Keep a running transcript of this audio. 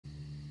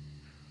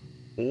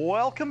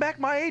Welcome back,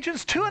 my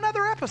agents, to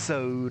another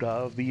episode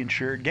of The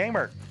Insured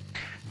Gamer.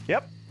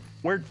 Yep,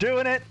 we're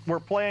doing it. We're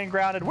playing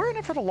grounded. We're in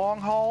it for the long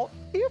haul.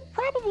 You've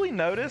probably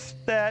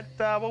noticed that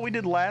what we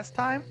did last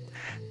time,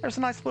 there's a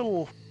nice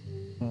little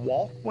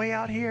walkway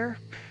out here.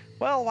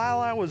 Well,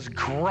 while I was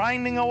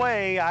grinding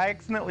away, I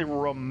accidentally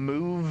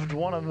removed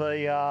one of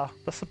the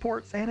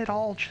supports, and it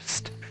all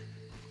just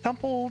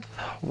tumbled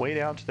way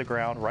down to the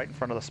ground right in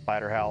front of the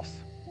spider house.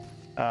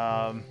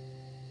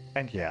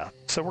 And yeah,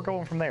 so we're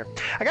going from there.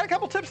 I got a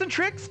couple tips and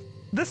tricks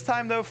this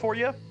time, though, for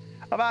you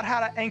about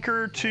how to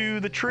anchor to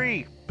the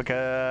tree,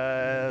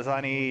 because I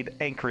need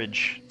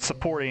anchorage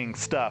supporting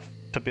stuff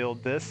to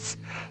build this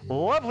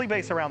lovely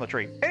base around the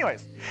tree.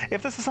 Anyways,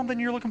 if this is something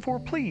you're looking for,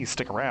 please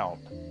stick around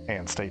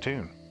and stay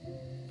tuned.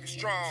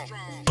 Strong.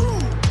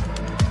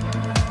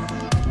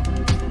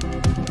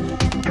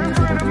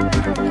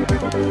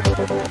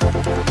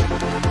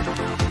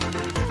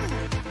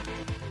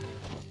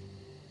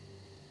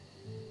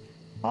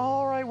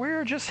 All right,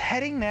 we're just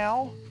heading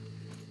now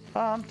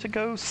to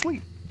go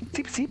sleep.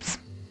 Seeps.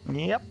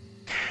 Yep.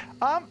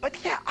 But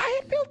yeah, I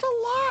had built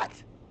a lot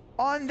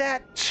on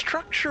that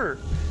structure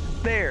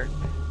there.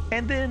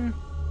 And then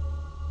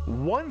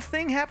one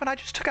thing happened. I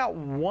just took out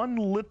one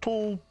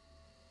little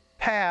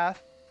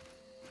path,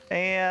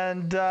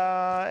 and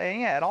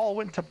yeah, it all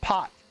went to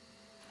pot.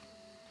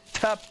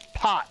 To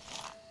pot.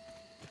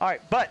 All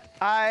right, but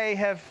I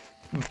have,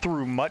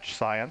 through much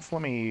science,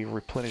 let me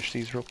replenish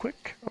these real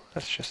quick. Oh,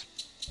 that's just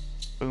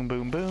boom,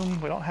 boom,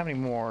 boom. We don't have any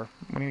more.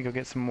 We need to go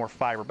get some more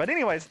fiber. But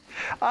anyways,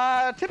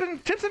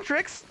 tips and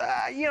tricks.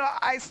 You know,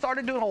 I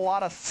started doing a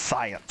lot of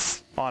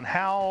science on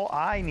how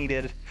I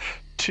needed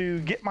to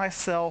get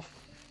myself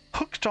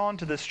hooked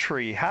onto this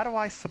tree. How do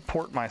I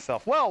support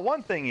myself? Well,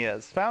 one thing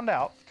is, found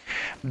out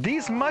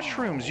these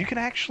mushrooms, you can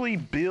actually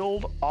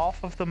build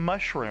off of the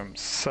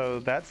mushrooms. So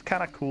that's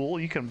kind of cool.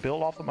 You can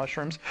build off the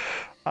mushrooms.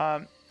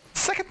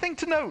 Second thing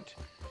to note,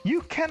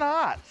 you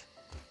cannot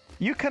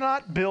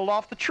build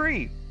off the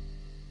tree.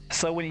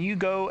 So when you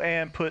go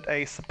and put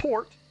a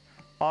support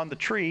on the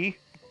tree,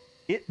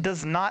 it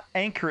does not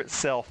anchor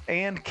itself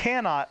and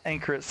cannot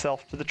anchor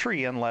itself to the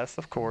tree unless,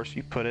 of course,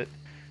 you put it,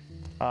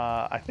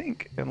 I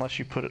think, unless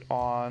you put it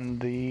on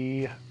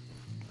the,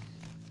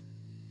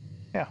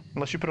 yeah,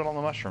 unless you put it on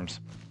the mushrooms.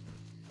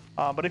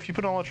 But if you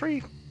put it on the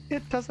tree,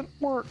 it doesn't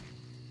work.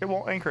 It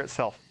won't anchor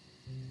itself.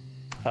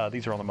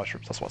 These are on the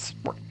mushrooms, that's what's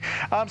working.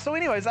 So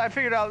anyways, I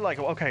figured out, like,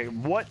 okay,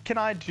 what can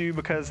I do?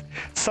 Because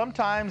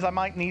sometimes I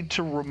might need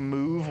to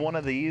remove one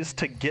of these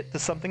to get to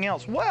something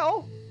else.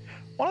 Well,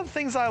 one of the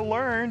things I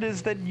learned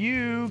is that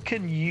you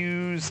can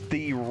use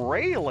the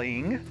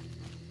railing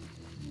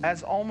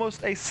as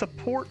almost a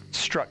support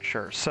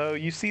structure. So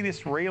you see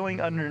this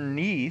railing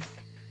underneath.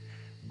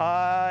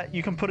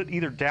 You can put it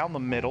either down the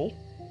middle,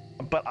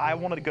 but I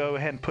wanted to go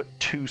ahead and put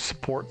two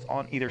supports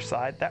on either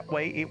side. That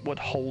way it would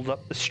hold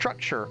up the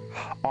structure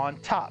on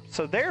top.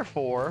 So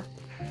therefore,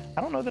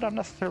 I don't know that I'm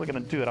necessarily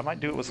going to do it. I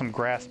might do it with some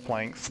grass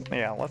planks.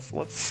 Yeah, let's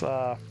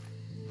do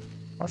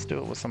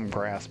it with some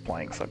grass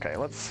planks. Okay,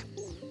 let's.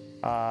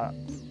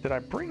 Did I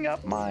bring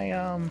up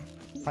my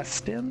my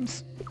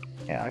stems?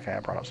 Yeah, okay, I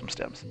brought up some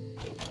stems.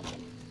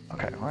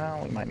 Okay,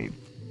 well, we might need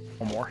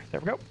one more. There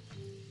we go.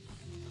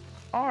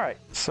 All right,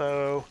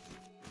 so.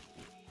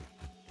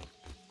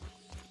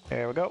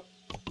 There we go.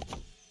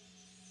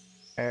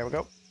 There we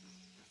go.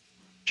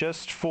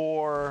 Just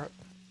for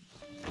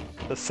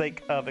the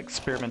sake of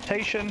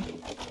experimentation,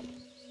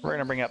 we're going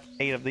to bring up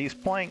 8 of these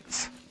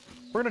planks.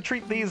 We're going to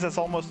treat these as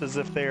almost as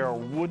if they are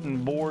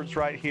wooden boards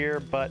right here,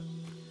 but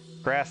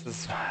grass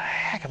is a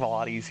heck of a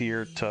lot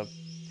easier to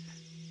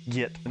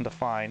get and to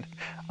find.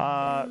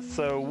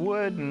 So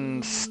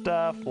wooden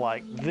stuff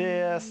like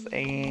this,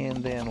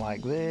 and then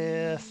like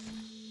this.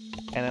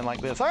 And then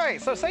like this. All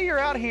right, so say you're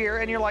out here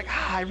and you're like,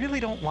 I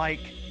really don't like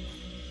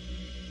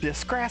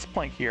this grass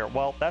plank here.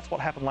 Well, that's what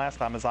happened last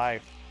time, is I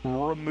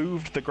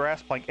removed the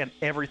grass plank and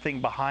everything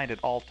behind it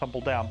all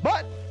tumbled down.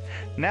 But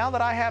now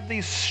that I have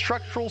these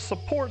structural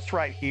supports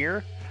right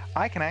here,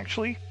 I can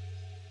actually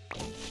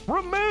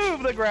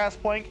remove the grass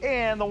plank,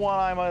 and the one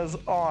I was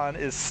on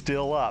is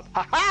still up.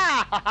 Ha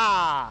ha ha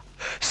ha!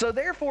 So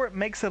therefore it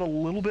makes it a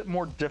little bit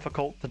more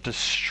difficult to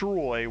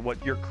destroy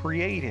what you're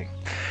creating.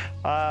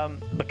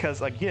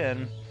 Because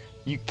again,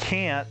 you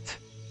can't,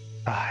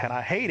 and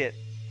I hate it,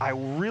 I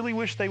really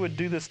wish they would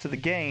do this to the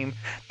game.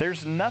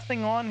 There's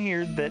nothing on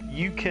here that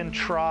you can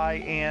try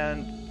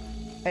and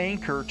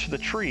anchor to the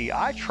tree.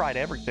 I tried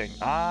everything.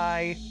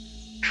 I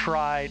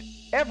tried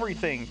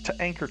everything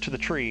to anchor to the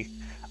tree,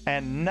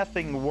 and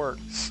nothing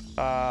works.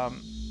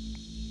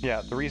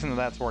 Yeah, the reason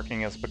that's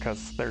working is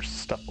because there's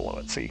stuff below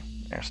it. See,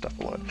 there's stuff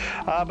below it.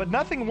 But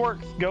nothing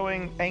works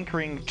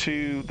anchoring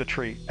to the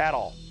tree at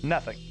all.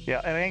 Nothing.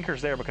 Yeah, and it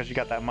anchors there because you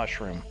got that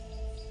mushroom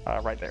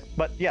right there.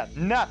 But yeah,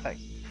 nothing.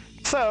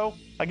 So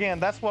again,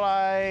 that's what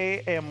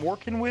I am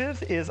working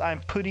with, is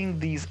I'm putting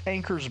these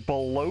anchors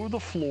below the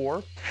floor.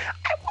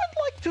 I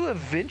would like to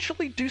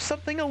eventually do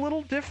something a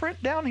little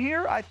different down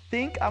here. I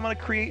think I'm going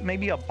to create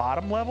maybe a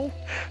bottom level.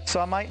 So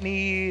I might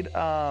need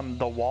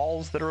the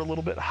walls that are a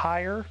little bit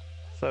higher.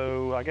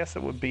 So I guess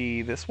it would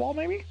be this wall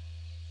maybe?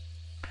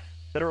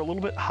 That are a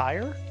little bit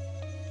higher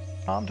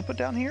to put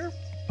down here.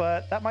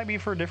 But that might be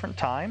for a different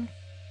time.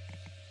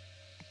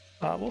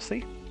 We'll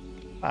see.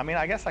 I mean,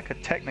 I guess I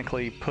could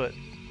technically put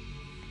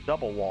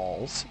double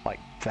walls like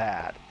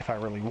that if I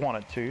really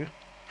wanted to.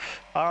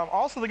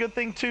 Also the good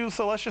thing too,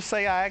 so let's just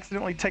say I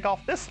accidentally take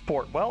off this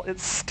support. Well,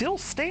 it's still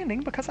standing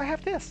because I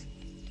have this.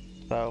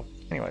 So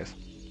anyways.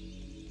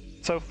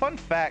 So fun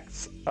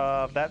facts,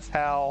 that's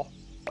how,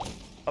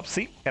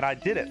 see, and I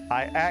did it.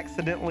 I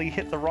accidentally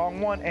hit the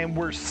wrong one and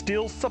we're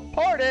still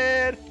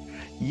supported.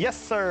 Yes,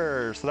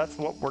 sir. So that's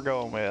what we're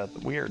going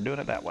with. We are doing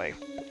it that way.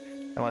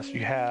 Unless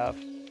you have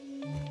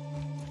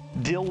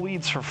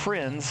dillweeds for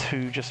friends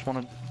who just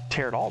want to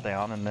tear it all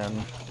down, and then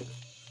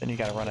you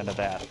got to run into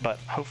that. But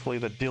hopefully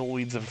the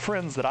dillweeds of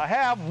friends that I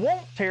have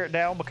won't tear it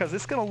down because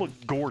it's going to look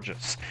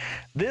gorgeous.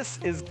 This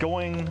is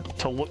going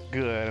to look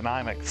good, and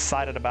I'm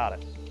excited about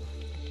it.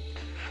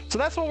 So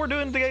that's what we're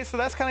doing today. So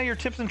that's kind of your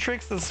tips and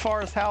tricks as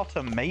far as how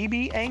to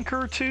maybe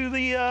anchor to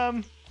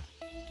the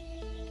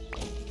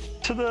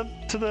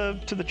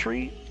to the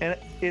tree, and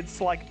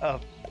it's like a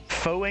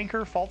faux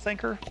anchor, false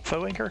anchor,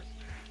 faux anchor.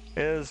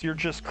 Is you're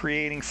just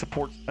creating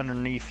supports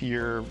underneath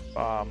your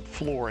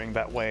flooring.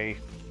 That way,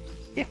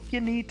 if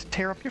you need to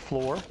tear up your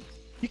floor,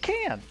 you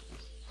can.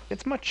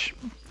 It's much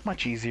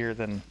easier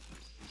than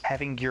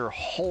having your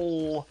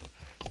whole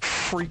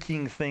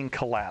freaking thing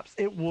collapse.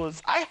 It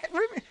was,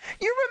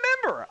 you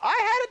remember, I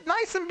had it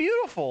nice and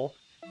beautiful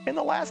in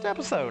the last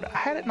episode. I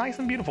had it nice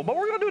and beautiful, but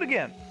we're gonna do it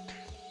again.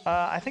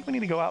 I think we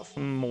need to go out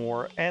some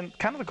more. And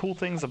kind of the cool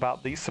things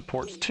about these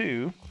supports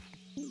too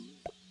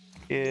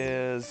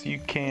is you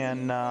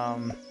can,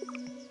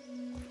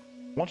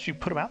 once you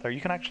put them out there,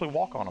 you can actually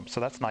walk on them. So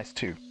that's nice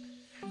too.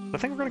 I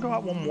think we're gonna go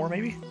out one more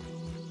maybe.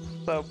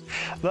 So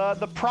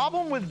the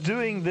problem with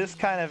doing this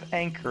kind of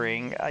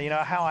anchoring, you know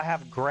how I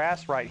have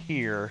grass right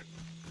here,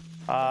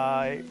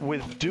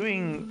 with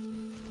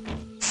doing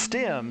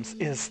stems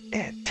is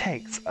it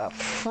takes a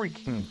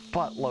freaking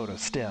buttload of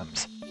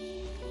stems.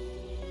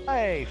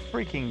 A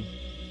freaking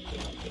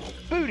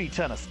booty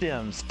ton of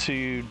stems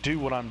to do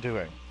what I'm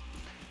doing.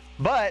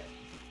 But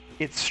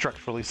it's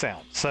structurally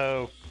sound.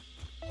 So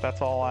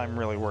that's all I'm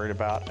really worried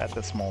about at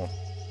this moment.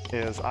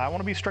 Is I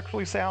want to be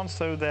structurally sound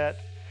so that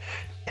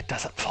it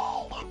doesn't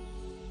fall.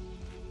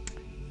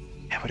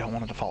 And we don't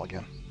want it to fall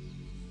again.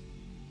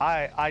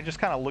 I just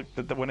kind of looked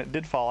at when it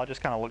did fall, I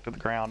just kind of looked at the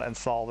ground and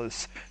saw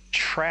this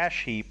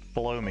trash heap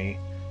below me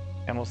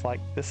and was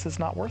like, this is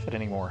not worth it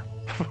anymore.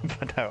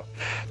 But no,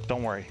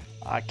 don't worry.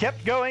 I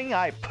kept going,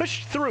 I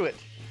pushed through it,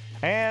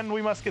 and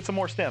we must get some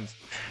more stems.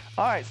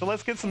 All right, so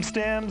let's get some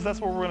stems. That's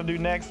what we're gonna do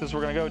next is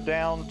we're gonna go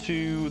down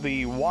to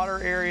the water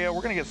area.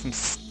 We're gonna get some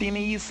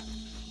stemmies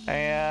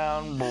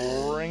and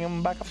bring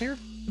them back up here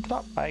to the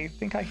top. I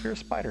think I hear a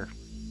spider.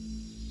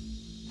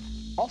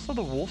 Also,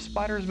 the wolf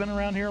spider has been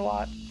around here a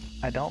lot.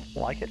 I don't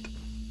like it.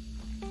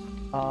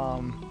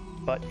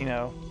 But, you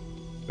know,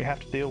 we have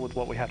to deal with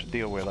what we have to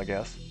deal with, I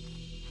guess.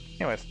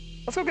 Anyways,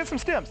 let's go get some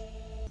stems.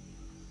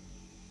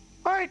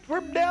 All right, we're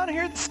down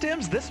here at the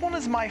stems. This one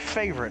is my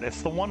favorite.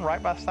 It's the one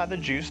right beside the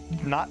juice,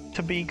 not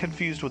to be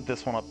confused with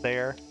this one up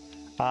there,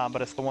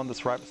 but it's the one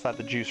that's right beside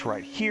the juice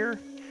right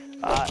here.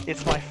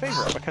 It's my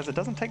favorite because it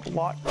doesn't take a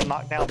lot to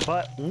knock down,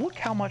 but look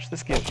how much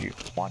this gives you.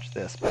 Watch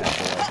this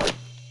bad boy.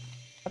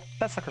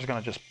 That sucker's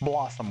gonna just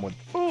blossom with,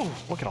 ooh,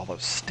 look at all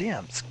those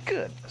stems.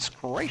 Goodness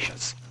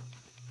gracious.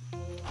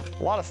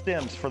 A lot of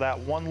stems for that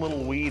one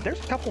little weed.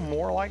 There's a couple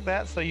more like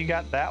that, so you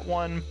got that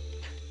one.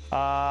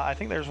 I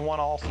think there's one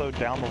also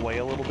down the way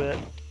a little bit.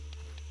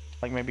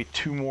 Like maybe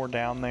two more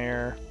down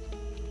there.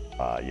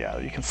 Yeah,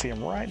 you can see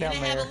them right down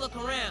there. Have a look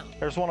around.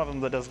 There's one of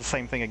them that does the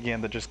same thing again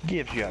that just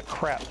gives you a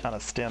crap ton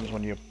of stems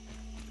when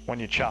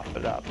you chop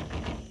it up.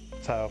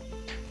 So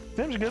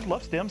stems are good,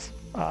 love stems.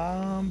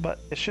 But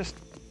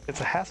it's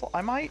a hassle.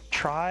 I might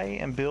try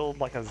and build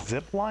like a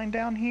zip line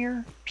down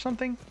here or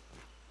something,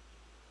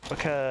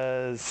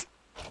 because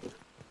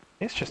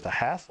it's just a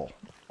hassle.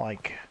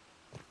 Like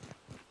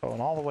going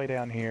all the way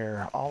down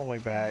here, all the way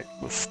back.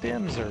 The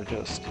stems are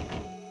just,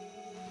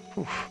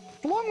 oof,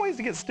 a long ways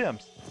to get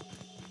stems.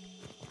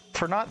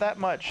 For not that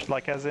much,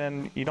 like as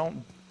in you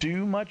don't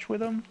do much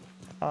with them.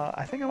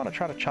 I think I'm gonna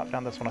try to chop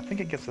down this one. I think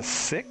it gets a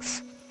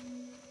 6,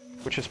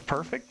 which is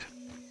perfect.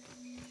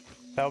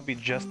 That would be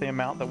just the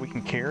amount that we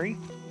can carry.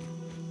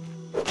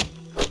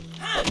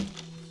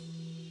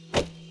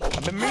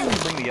 I've been meaning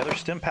to bring the other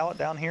stem pallet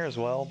down here as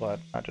well, but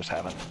I just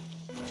haven't.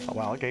 Oh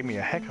wow, it gave me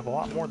a heck of a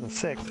lot more than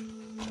 6.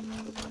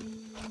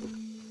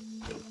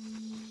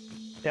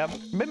 Yeah,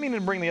 I've been meaning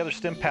to bring the other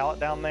stem pallet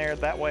down there.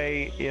 That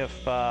way,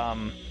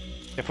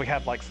 if we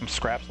have like some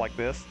scraps like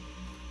this,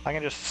 I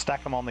can just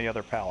stack them on the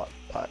other pallet.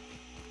 But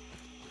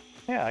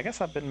yeah, I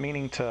guess I've been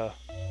meaning to.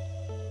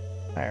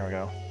 There we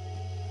go.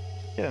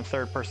 Get in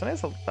third person. I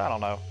don't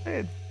know.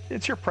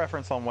 It's your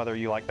preference on whether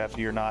you like that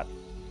view or not.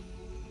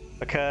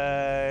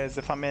 Because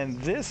if I'm in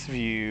this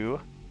view,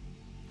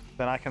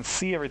 then I can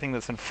see everything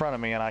that's in front of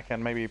me and I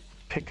can maybe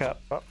pick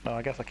up... Oh, no,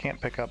 I guess I can't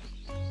pick up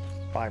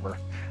fiber.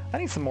 I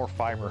need some more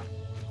fiber.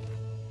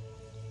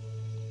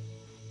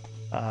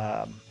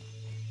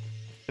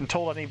 Been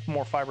told I need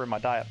more fiber in my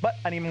diet, but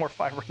I need more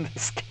fiber in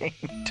this game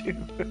too.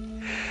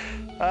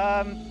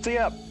 So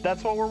yeah,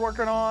 that's what we're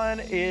working on,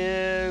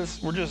 is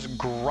we're just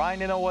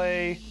grinding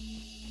away.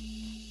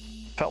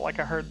 Felt like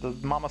I heard the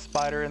mama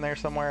spider in there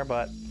somewhere,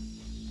 but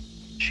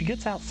she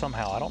gets out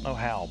somehow. I don't know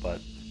how, but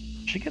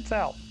she gets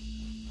out.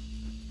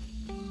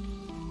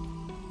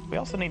 We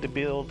also need to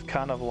build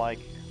kind of like...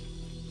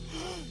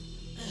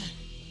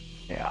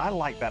 Yeah, I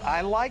like that.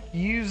 I like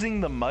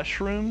using the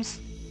mushrooms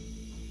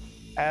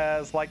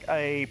as like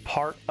a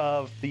part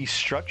of the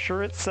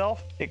structure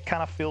itself. It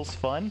kind of feels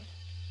fun.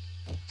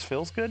 It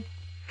feels good.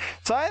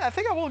 So I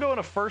think I will go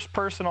into first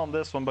person on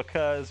this one,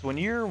 because when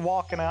you're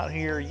walking out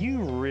here,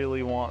 you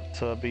really want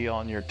to be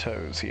on your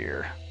toes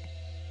here.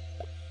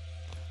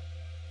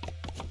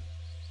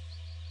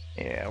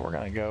 Yeah, we're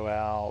gonna go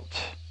out.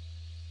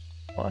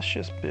 Let's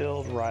just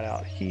build right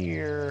out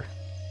here.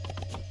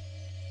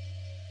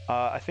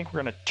 I think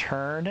we're gonna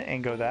turn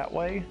and go that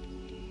way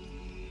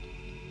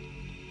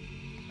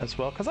as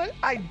well, because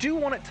I do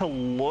want it to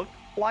look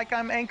like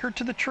I'm anchored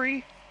to the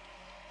tree,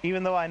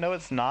 even though I know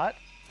it's not.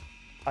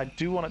 I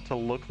do want it to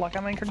look like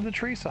I'm anchored to the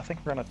tree, so I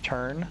think we're gonna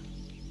turn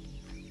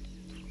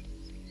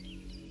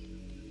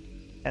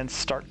and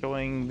start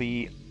going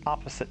the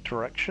opposite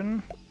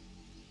direction,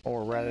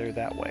 or rather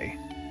that way.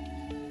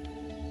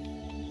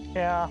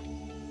 Yeah.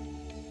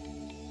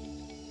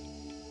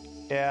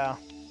 Yeah,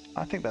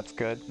 I think that's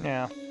good,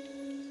 yeah.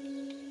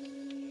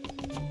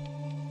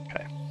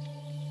 Okay.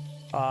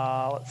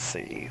 Let's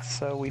see.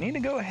 So we need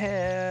to go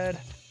ahead.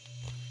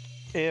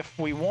 If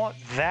we want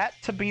that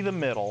to be the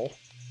middle,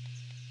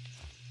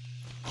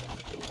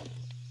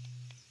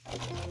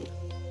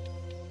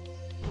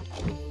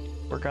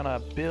 we're gonna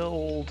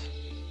build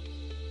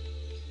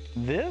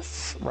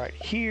this right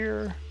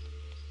here,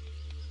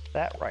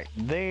 that right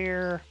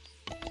there.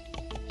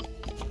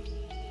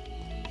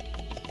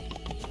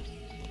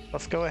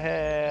 Let's go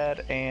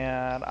ahead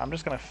and I'm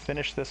just gonna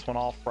finish this one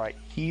off right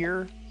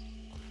here.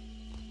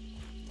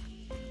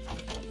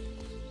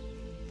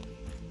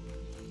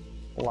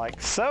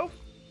 Like so.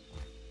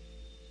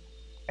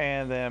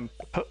 And then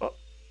put, oh,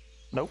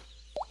 nope.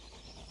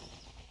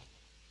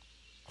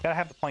 Gotta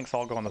have the planks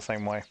all going the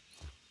same way.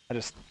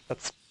 It's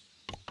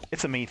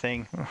a me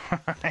thing.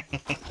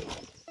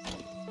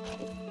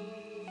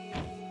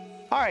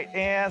 All right,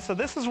 and so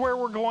this is where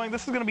we're going.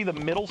 This is gonna be the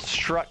middle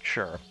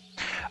structure.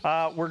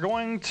 We're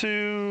going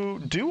to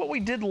do what we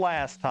did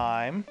last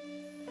time.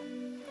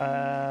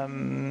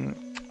 I'm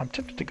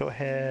tempted to go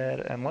ahead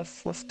and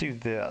let's do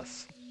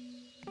this.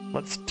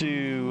 Let's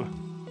do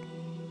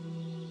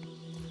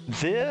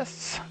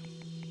this,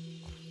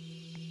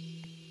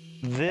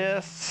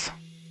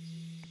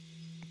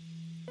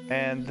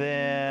 and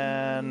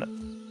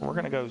then we're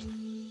gonna go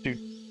do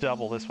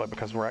double this way,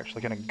 because we're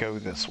actually gonna go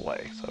this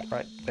way. So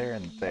right there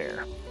and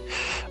there.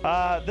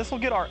 This will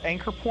get our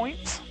anchor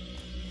points.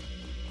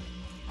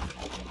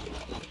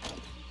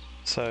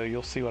 So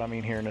you'll see what I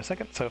mean here in a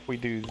second. So if we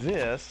do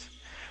this,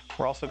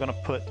 we're also going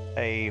to put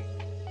a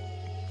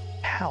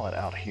pallet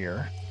out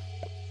here.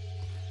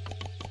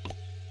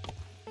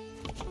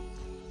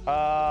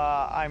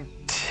 I'm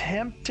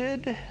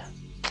tempted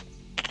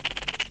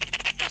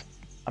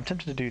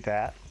to do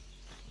that.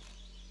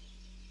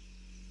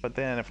 But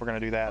then if we're going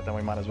to do that, then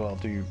we might as well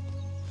do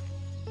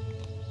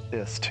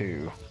this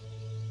too.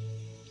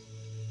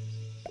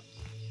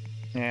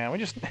 Yeah,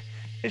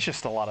 it's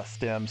just a lot of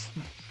stems.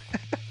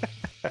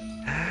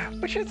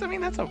 Which is, I mean,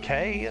 that's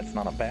okay. It's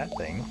not a bad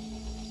thing.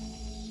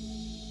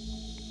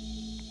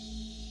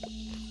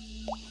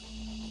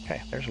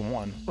 Okay, there's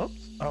one.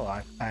 Whoops. Oh,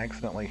 I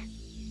accidentally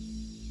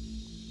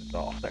took it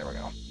off. There we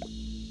go.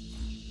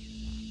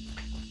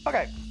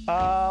 Okay,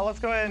 let's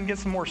go ahead and get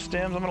some more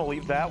stems. I'm going to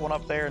leave that one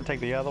up there and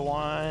take the other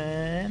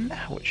one,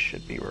 which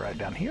should be right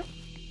down here.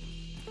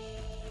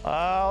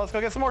 Let's go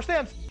get some more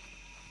stems.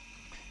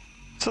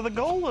 So the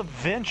goal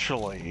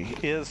eventually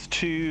is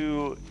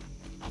to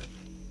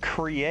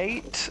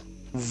create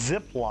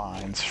zip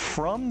lines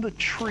from the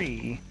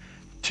tree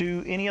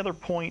to any other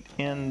point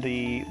in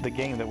the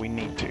game that we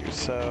need to.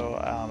 So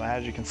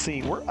as you can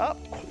see, we're up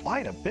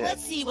quite a bit.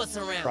 Let's see what's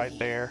around right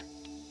there.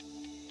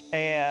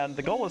 And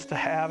the goal is to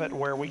have it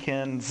where we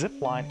can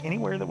zip line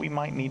anywhere that we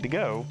might need to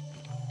go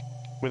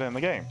within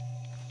the game.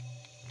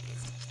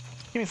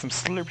 Give me some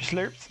slurpy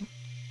slurps.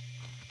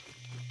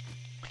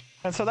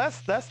 And so that's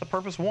the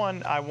purpose.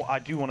 One, I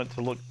do want it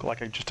to look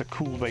like just a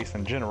cool base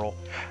in general,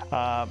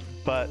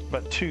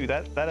 but two,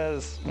 that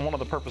is one of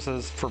the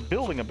purposes for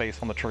building a base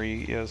on the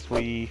tree, is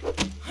we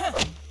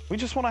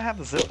just want to have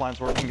the zip lines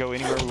where we can go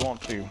anywhere we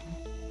want to.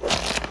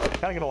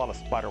 Gotta get a lot of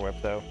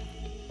spiderweb though.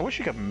 I wish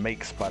you could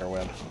make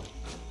spiderweb.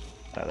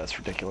 No, that's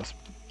ridiculous.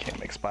 Can't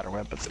make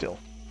spiderweb, but still,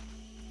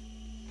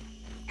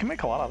 you can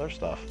make a lot of other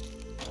stuff.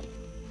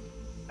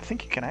 I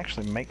think you can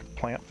actually make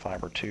plant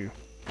fiber too.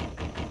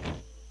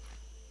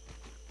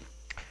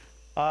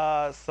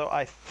 So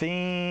I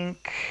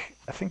think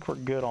we're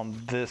good on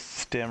this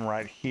stem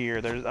right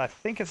here. I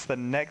think it's the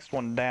next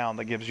one down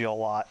that gives you a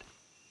lot.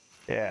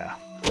 Yeah.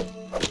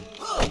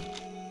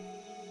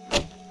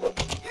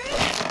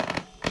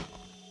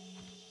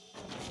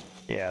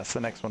 Yeah, it's the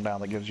next one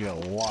down that gives you a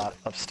lot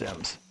of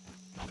stems.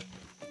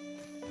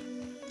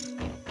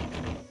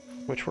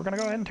 Which we're gonna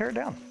go ahead and tear it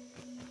down.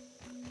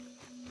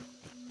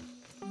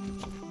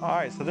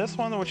 Alright, so this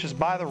one, which is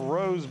by the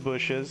rose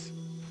bushes.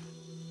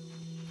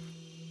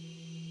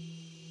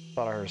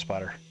 Thought I heard a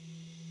spider.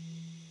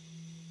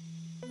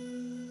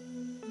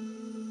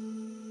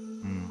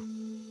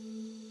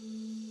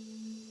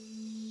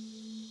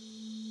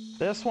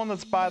 This one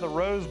that's by the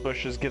rose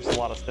bushes gives a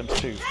lot of stems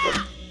too.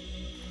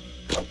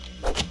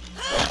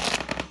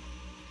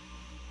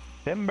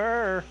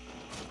 Timber!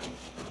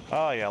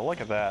 Oh yeah,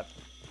 look at that.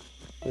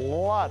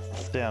 Lots of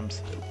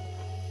stems.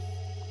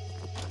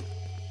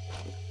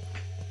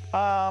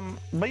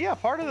 But yeah,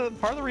 part of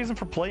the reason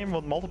for playing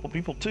with multiple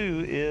people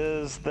too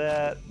is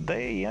that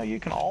you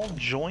can all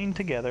join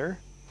together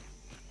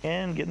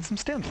and getting some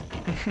stems.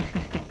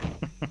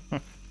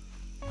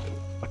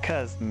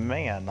 Because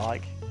man,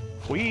 like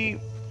we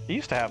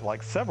used to have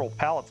like several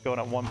pallets going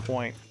at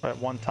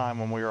one time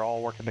when we were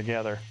all working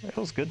together. It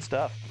was good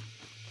stuff.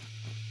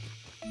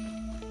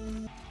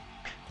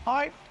 All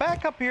right,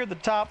 back up here at the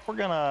top, we're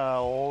gonna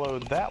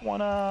load that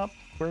one up.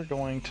 We're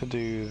going to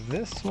do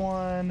this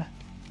one.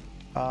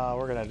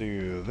 We're gonna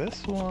do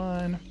this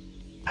one.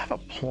 I have a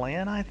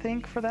plan, I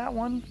think, for that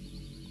one.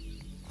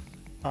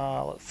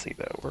 Let's see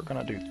though. We're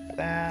gonna do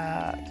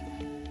that,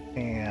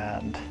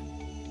 and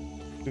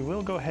we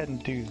will go ahead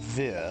and do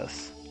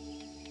this.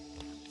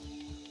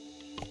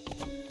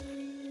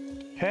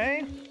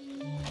 Okay.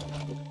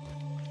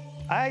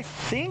 I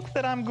think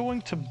that I'm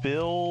going to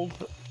build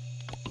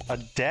a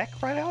deck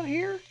right out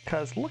here,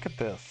 because look at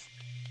this.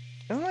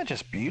 Isn't that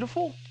just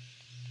beautiful?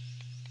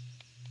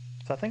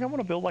 So I think I'm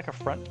going to build like a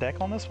front deck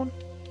on this one.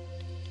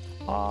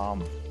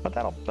 But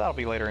that'll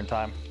be later in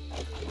time.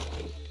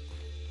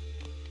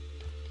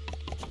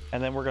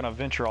 And then we're going to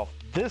venture off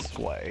this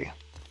way.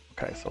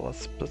 Okay, so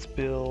let's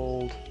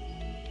build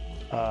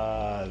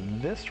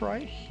this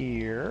right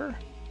here.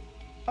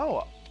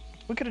 Oh,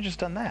 we could have just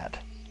done that.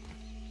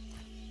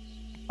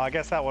 I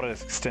guess that would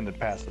have extended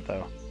past it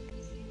though.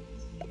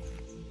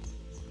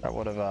 That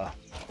would have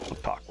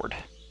looked awkward.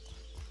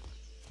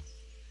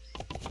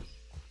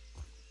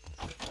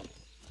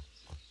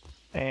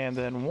 And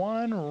then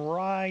one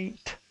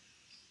right,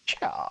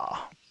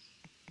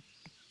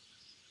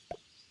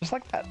 just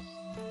like that.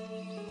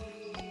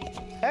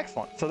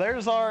 Excellent. So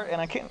there's our, and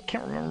I can't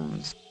remember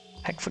this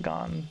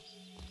hexagon.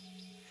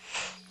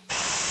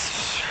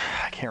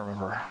 I can't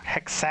remember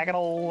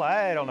hexagonal.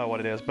 I don't know what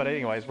it is, but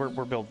anyways,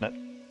 we're building it.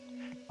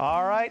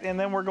 All right, and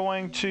then we're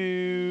going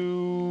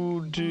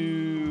to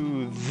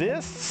do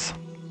this,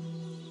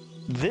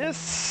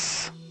 that,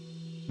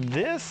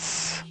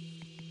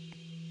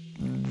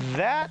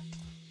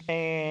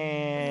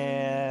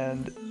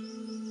 and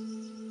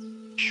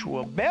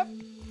shwabep.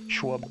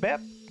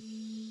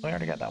 We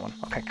already got that one.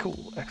 Okay,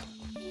 cool.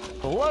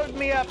 Excellent. Load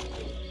me up,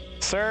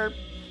 sir.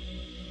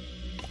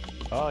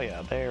 Oh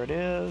yeah, there it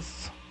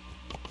is.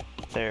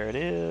 There it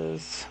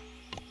is.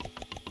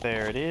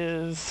 There it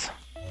is.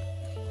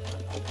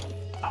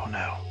 Oh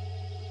no.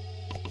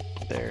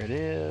 There it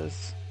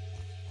is.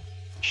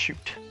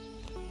 Shoot.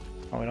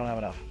 Oh, we don't have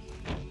enough.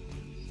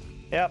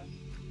 Yep.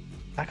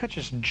 I could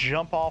just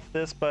jump off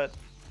this, but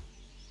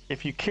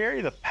if you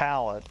carry the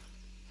pallet,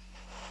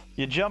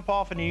 you jump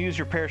off and you use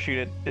your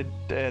parachute,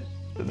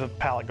 the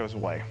pallet goes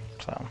away.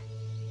 So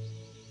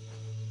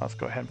let's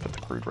go ahead and put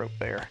the crude rope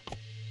there.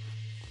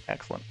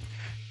 Excellent.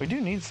 We do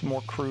need some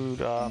more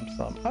crude,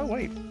 oh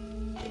wait,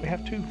 we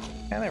have two.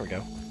 And there we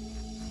go.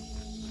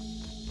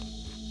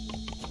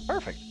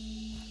 Perfect.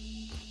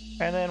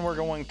 And then we're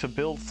going to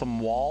build some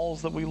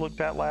walls that we looked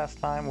at last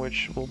time,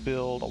 which we'll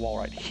build a wall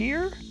right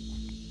here.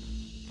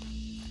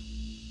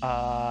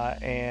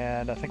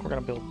 And I think we're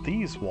going to build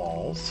these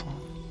walls.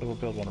 So we'll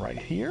build one right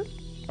here.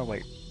 Oh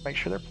wait, make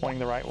sure they're pointing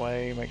the right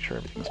way. Make sure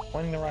everything's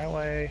pointing the right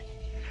way.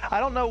 I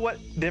don't know what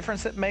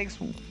difference it makes,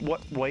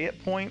 what way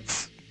it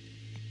points.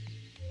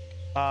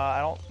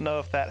 I don't know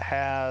if that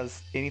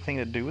has anything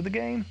to do with the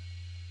game.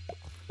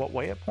 What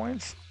way it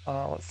points?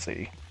 Let's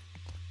see.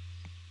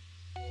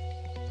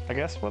 I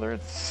guess whether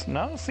it's...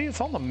 No, see,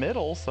 it's on the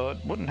middle, so it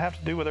wouldn't have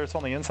to do whether it's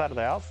on the inside or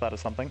the outside of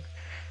something.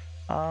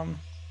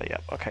 But yeah,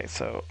 okay,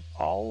 so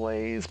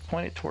always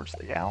point it towards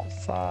the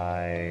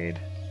outside,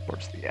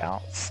 towards the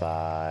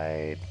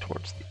outside,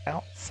 towards the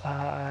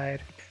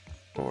outside,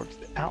 towards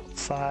the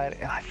outside,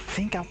 and I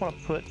think I want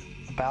to put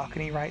a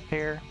balcony right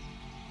there.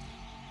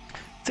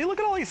 See,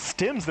 look at all these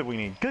stems that we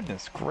need.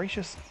 Goodness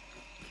gracious.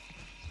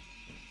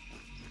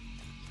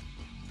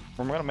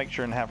 We're going to make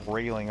sure and have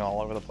railing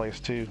all over the place,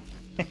 too.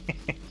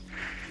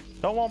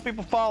 Don't want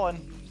people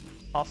falling.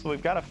 Also,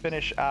 we've got to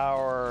finish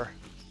our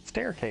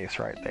staircase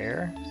right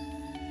there.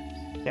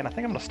 And I think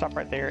I'm going to stop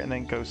right there and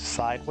then go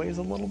sideways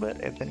a little bit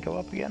and then go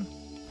up again.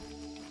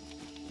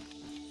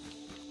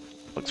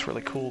 Looks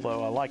really cool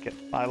though. I like it.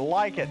 I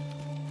like it.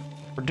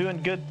 We're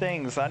doing good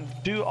things. I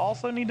do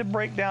also need to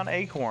break down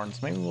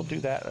acorns. Maybe we'll do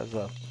that as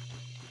a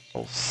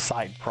little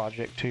side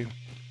project too.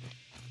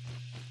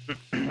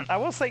 I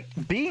will say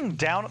being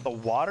down at the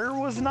water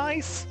was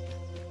nice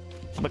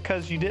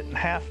because you didn't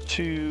have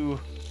to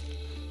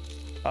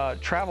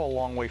travel a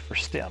long way for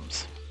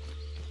stems.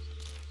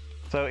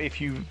 So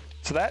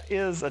so that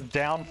is a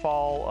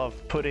downfall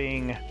of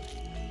putting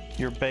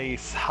your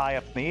base high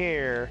up in the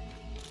air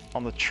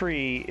on the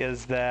tree,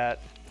 is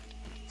that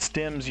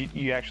stems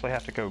you actually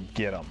have to go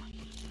get them.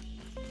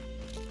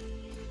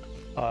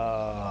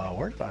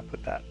 Where did I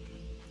put that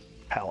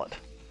pallet?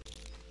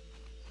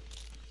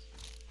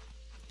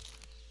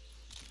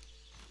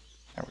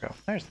 There we go.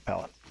 There's the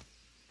pallet.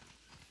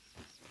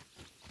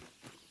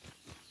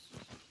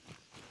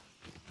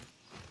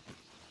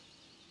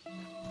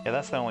 Yeah,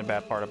 that's the only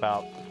bad part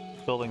about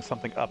building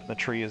something up in the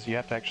tree, is you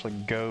have to actually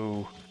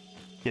go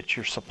get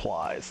your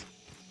supplies.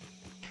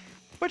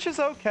 Which is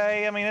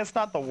okay. I mean, it's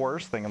not the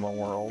worst thing in the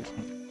world.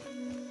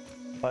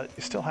 But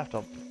you still have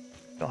to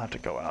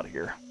go out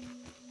here.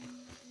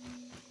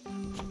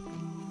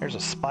 There's a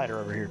spider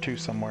over here too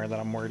somewhere that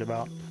I'm worried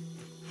about.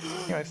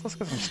 Anyways, let's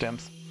get some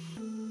stems.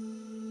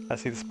 I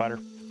see the spider.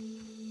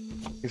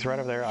 He's right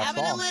over there. I saw him.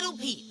 Having a little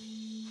peep.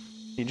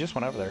 He just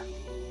went over there.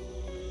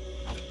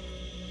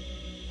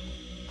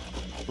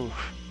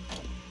 Oof.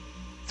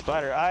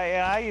 Spider.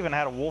 I even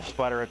had a wolf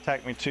spider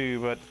attack me too,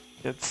 but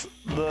it's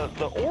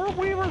the orb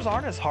weavers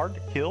aren't as hard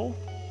to kill,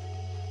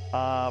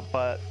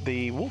 but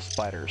the wolf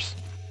spiders.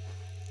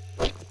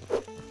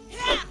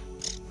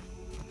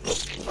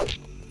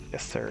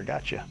 Yes, sir.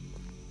 Gotcha.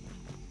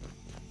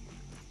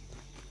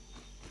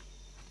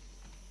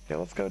 Okay,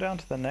 let's go down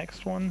to the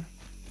next one.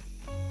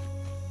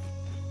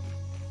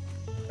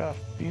 Got a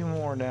few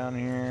more down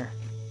here.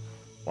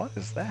 What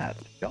is that?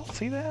 Y'all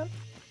see that?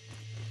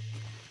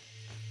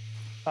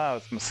 Oh,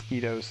 it's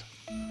mosquitoes.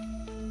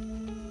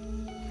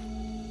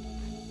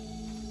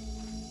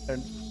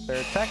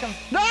 They're attacking.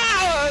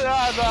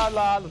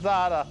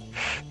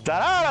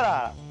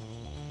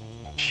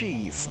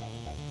 Jeez.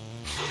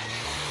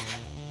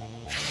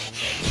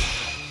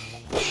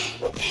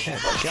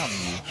 Gum.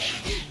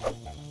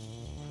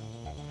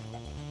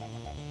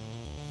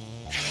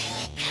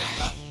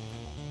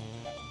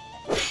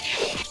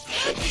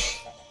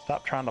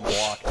 Stop trying to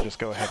block and just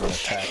go ahead and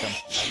attack him.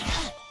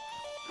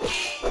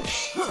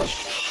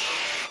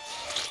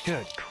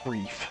 Good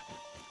grief.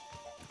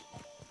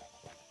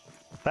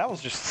 That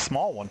was just a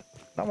small one.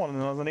 That one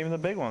wasn't even the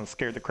big one that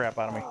scared the crap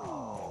out of me.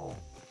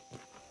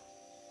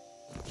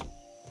 Do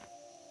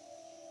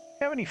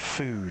you have any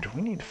food?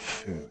 We need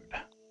food.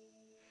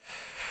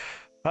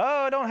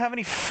 Oh, I don't have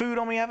any food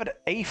on me. I have an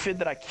aphid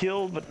that I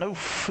killed, but no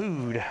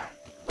food.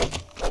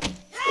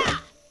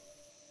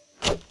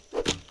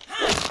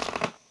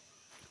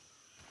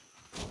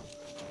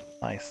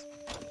 Nice.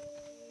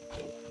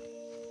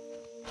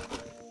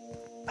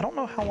 I don't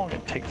know how long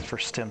it takes for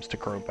stems to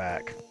grow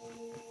back.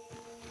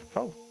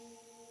 Oh.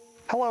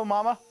 Hello,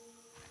 Mama.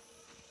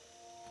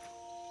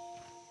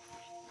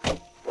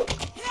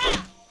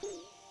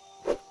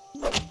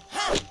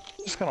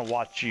 Just gonna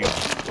watch you.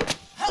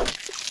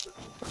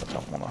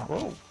 Don't wanna.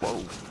 Whoa,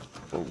 whoa,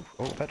 whoa,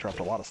 oh! That dropped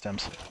a lot of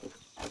stems.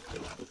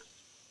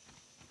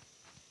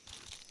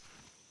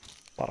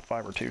 A lot of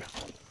fiber too.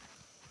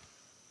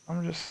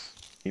 I'm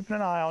just keeping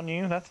an eye on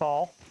you. That's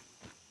all.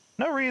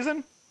 No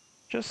reason.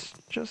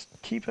 Just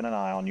keeping an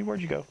eye on you.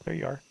 Where'd you go? There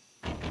you are.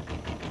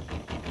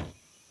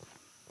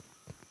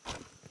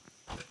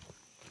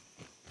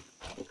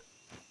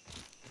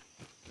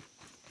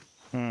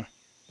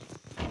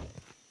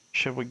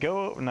 Should we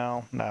go?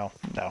 No, no,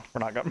 no. We're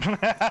not going.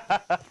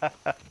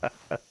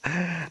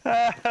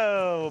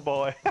 Oh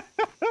boy.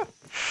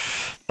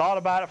 Thought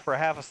about it for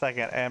half a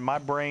second, and my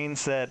brain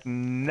said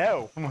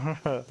no.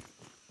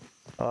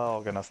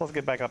 Oh goodness. Let's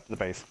get back up to the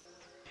base.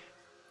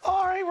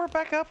 All right, we're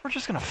back up. We're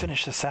just gonna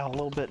finish this out a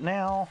little bit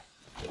now.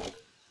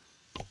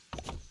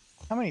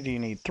 How many do you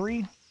need?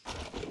 3?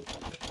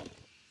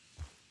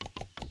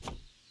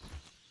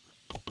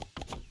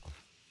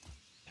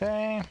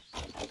 Okay.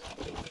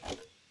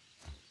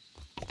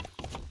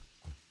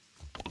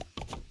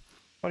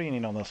 What do you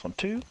need on this one?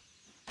 2?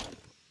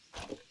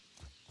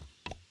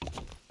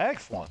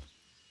 Excellent.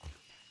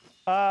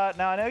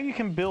 Now I know you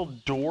can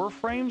build door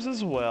frames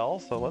as well,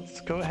 so let's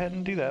go ahead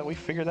and do that. We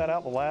figured that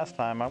out the last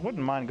time. I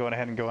wouldn't mind going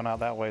ahead and going out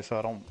that way so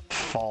I don't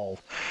fall.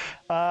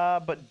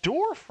 But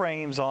door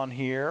frames on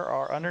here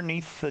are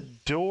underneath the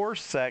door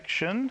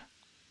section,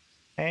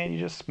 and you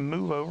just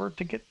move over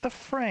to get the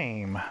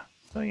frame.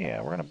 So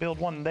yeah, we're gonna build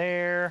one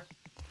there.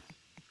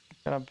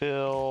 Gonna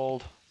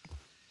build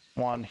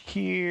one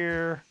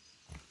here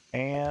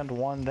and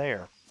one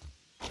there.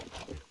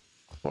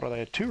 What are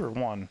they, 2 or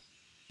 1?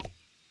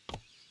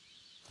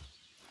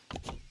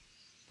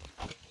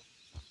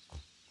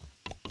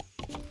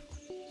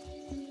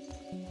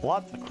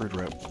 Lots of crude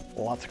rope.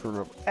 Lots of crude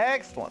rope.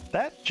 Excellent.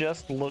 That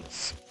just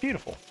looks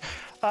beautiful.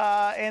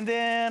 And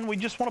then we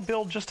just want to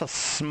build just a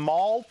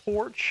small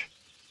porch.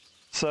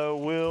 So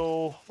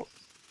we'll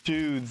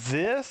do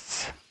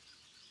this.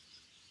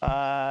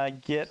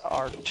 Get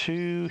our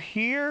 2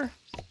 here.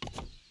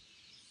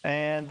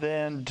 And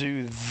then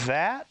do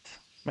that.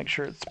 Make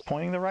sure it's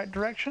pointing the right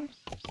direction.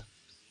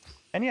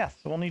 And yes,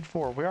 we'll need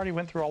 4. We already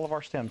went through all of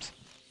our stems.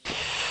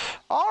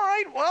 All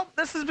right, well,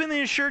 this has been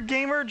the Assured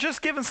Gamer,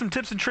 just giving some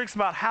tips and tricks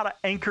about how to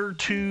anchor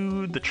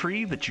to the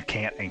tree that you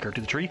can't anchor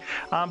to the tree,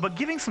 but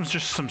giving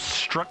just some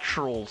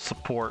structural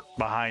support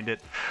behind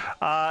it.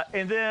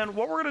 And then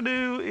what we're going to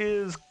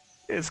do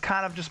is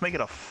kind of just make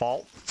it a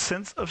false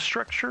sense of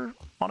structure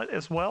on it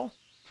as well.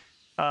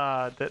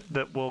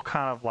 That will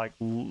kind of like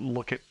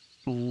look at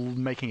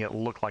making it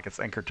look like it's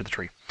anchored to the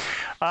tree.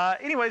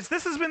 Anyways,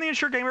 this has been the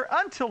Assured Gamer.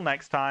 Until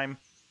next time,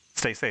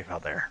 stay safe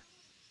out there.